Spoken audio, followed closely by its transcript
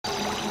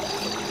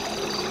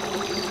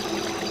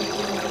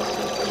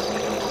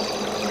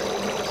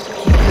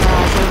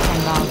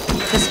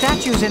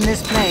statues in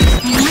this place.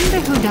 I wonder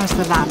who does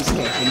the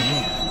landscaping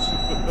here.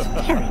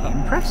 Very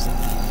impressive.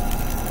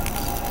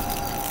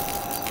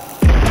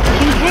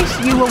 In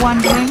case you were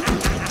wondering,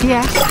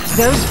 yes,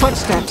 those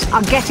footsteps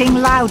are getting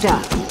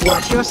louder.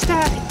 Watch your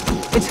step.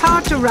 It's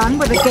hard to run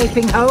with a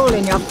gaping hole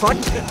in your foot.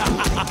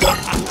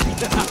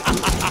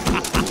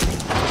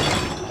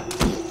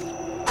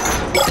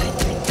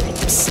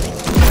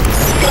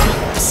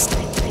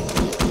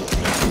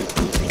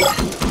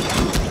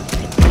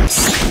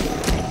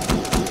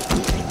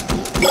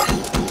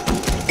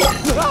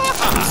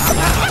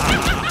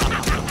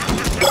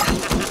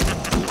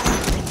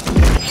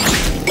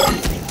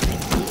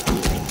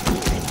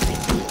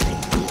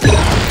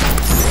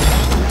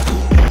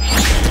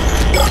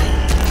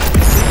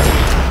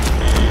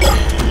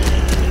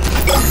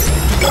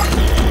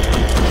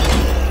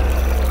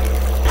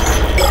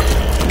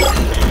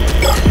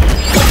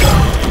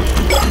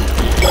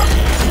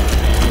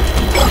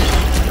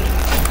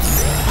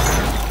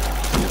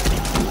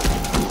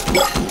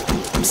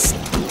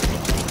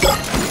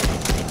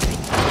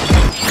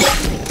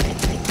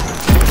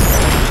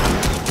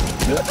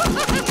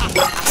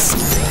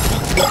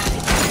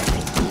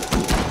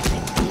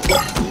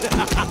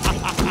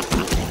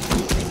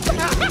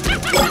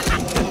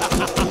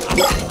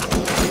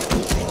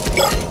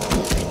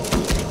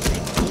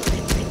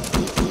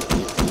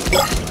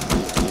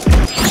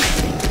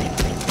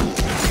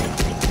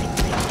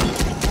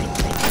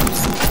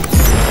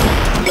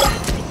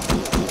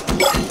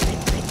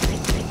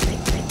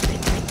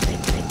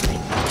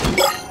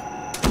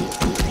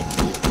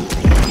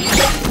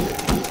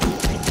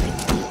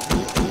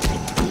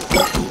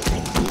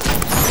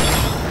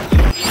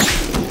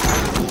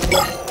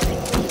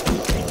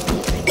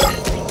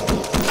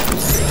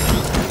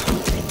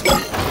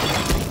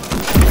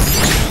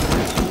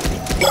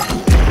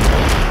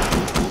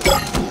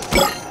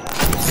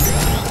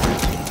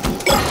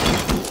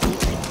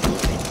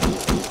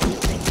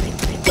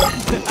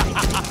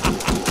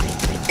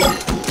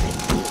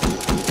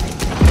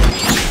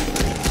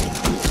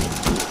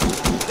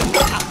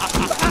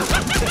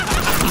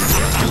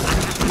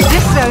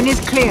 Zone is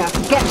clear.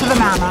 Get to the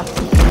manor.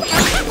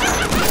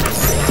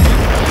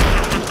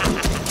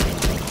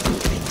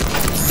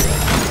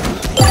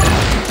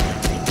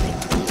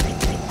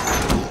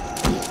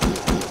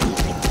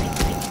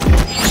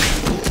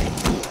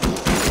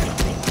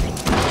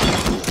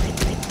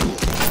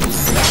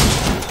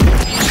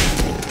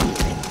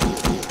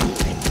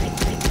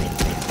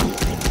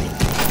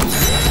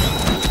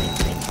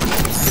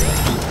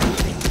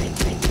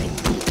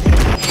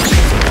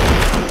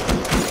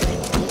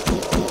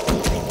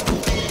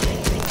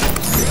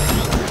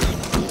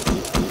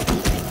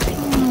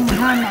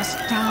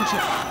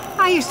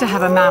 I used to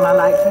have a manor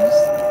like this.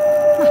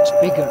 Much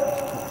bigger,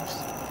 of course.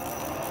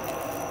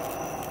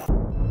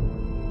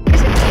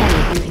 Is it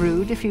terribly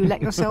rude if you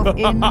let yourself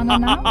in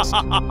unannounced?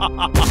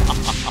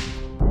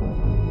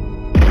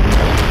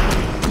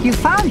 You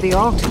found the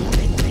altar.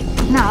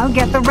 Now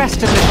get the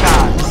rest of the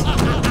shards.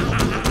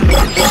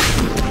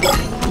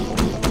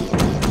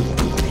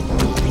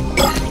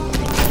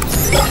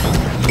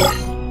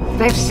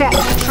 They've set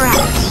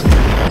traps.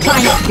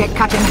 Try not to get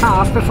cut in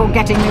half before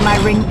getting me my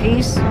ring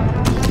piece.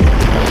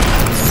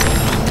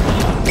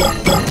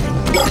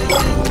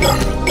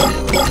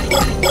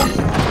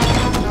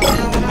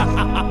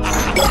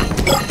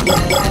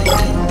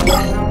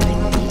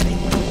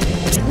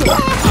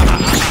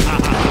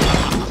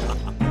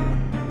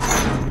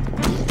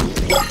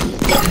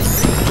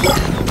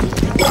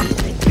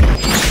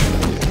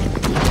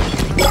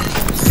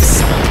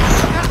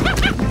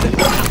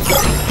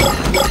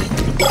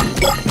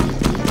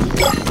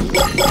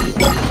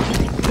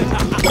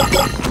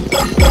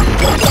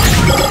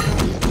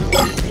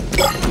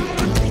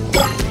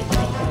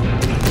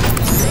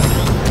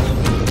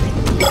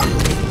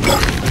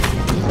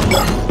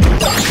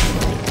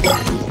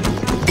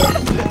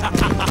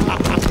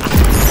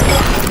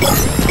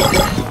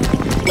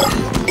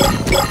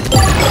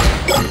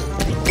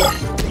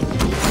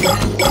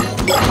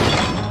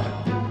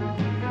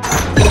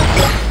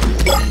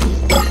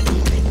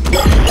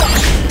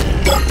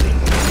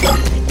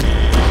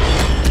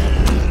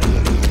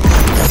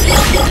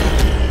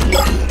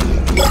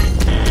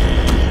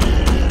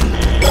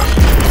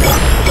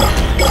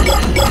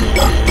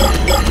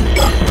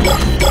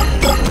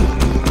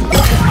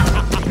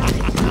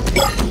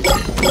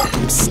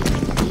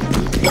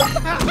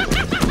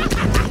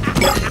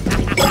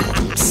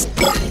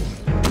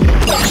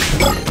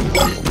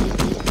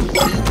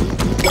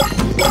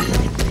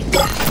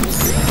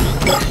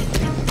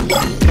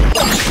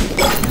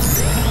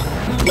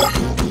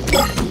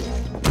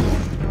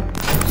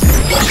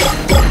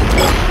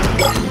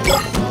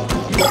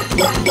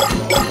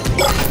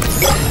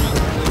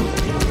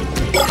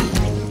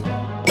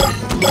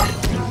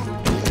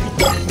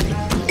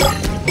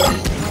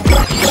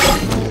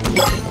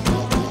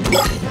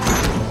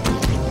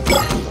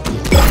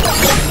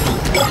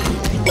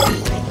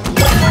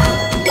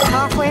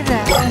 Halfway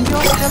there and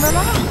you're still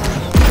alive.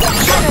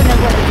 I don't know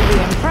whether to be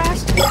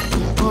impressed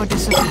or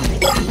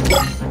disappointed.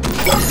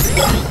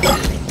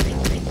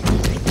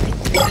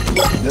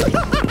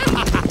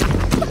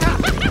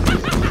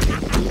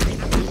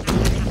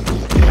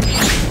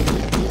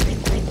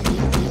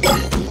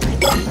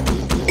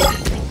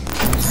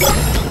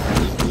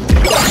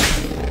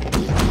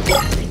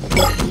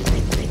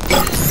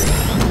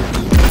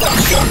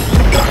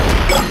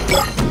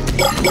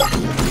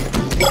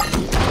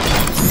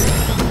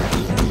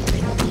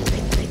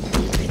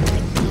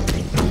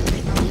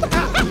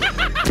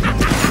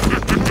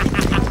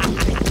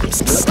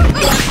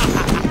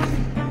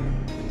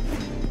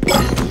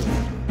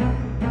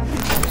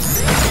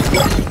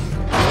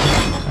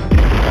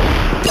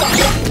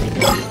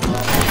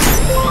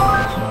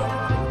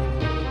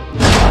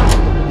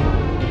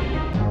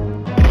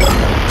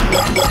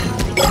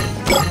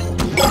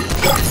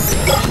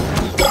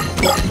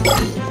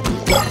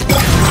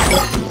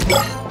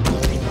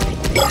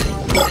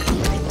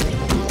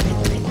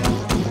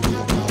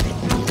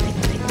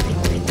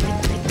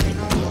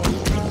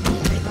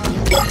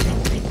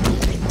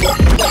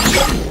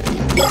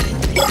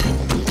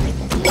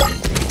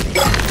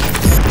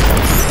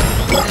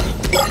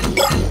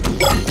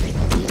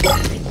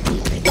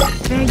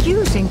 They're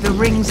using the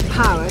ring's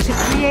power to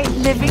create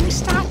living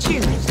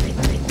statues.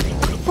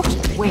 What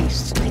a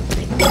waste.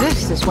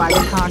 This is why we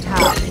can't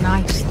have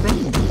nice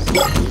things.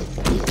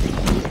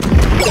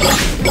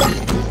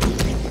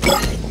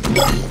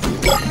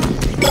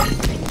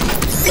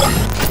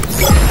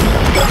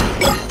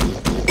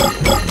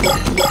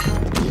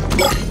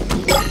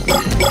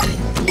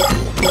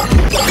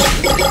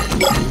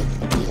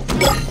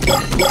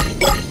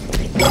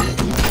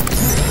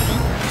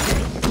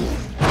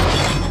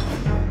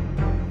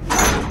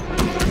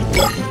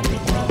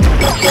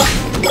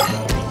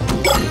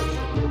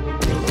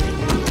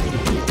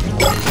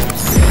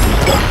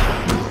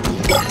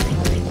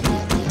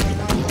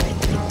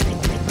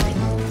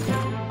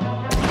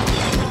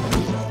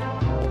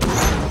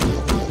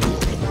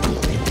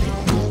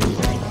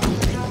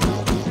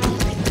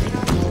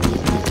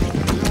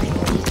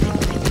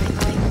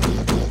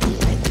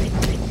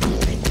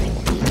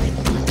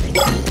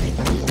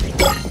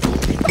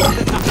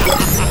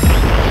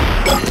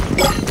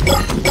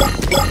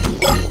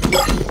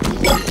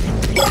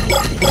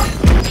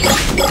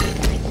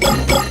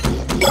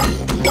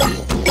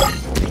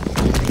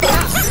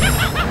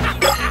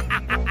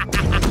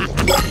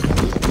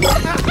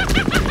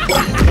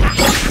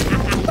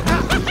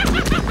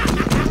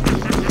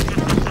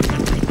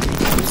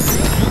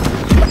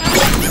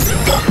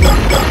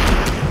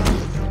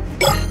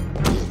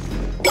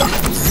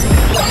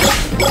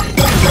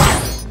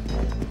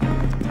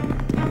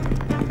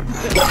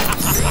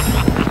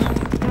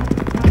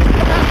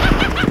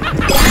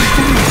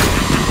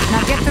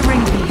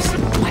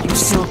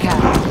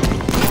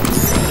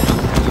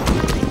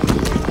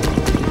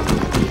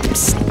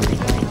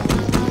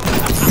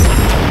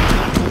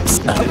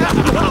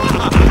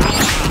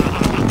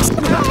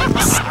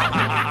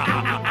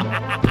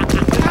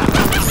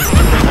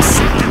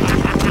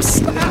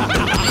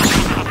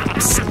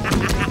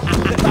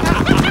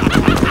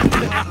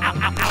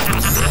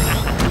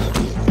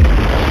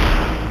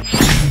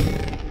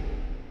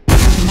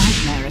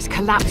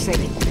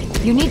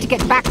 Collapsing. You need to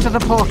get back to the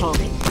portal.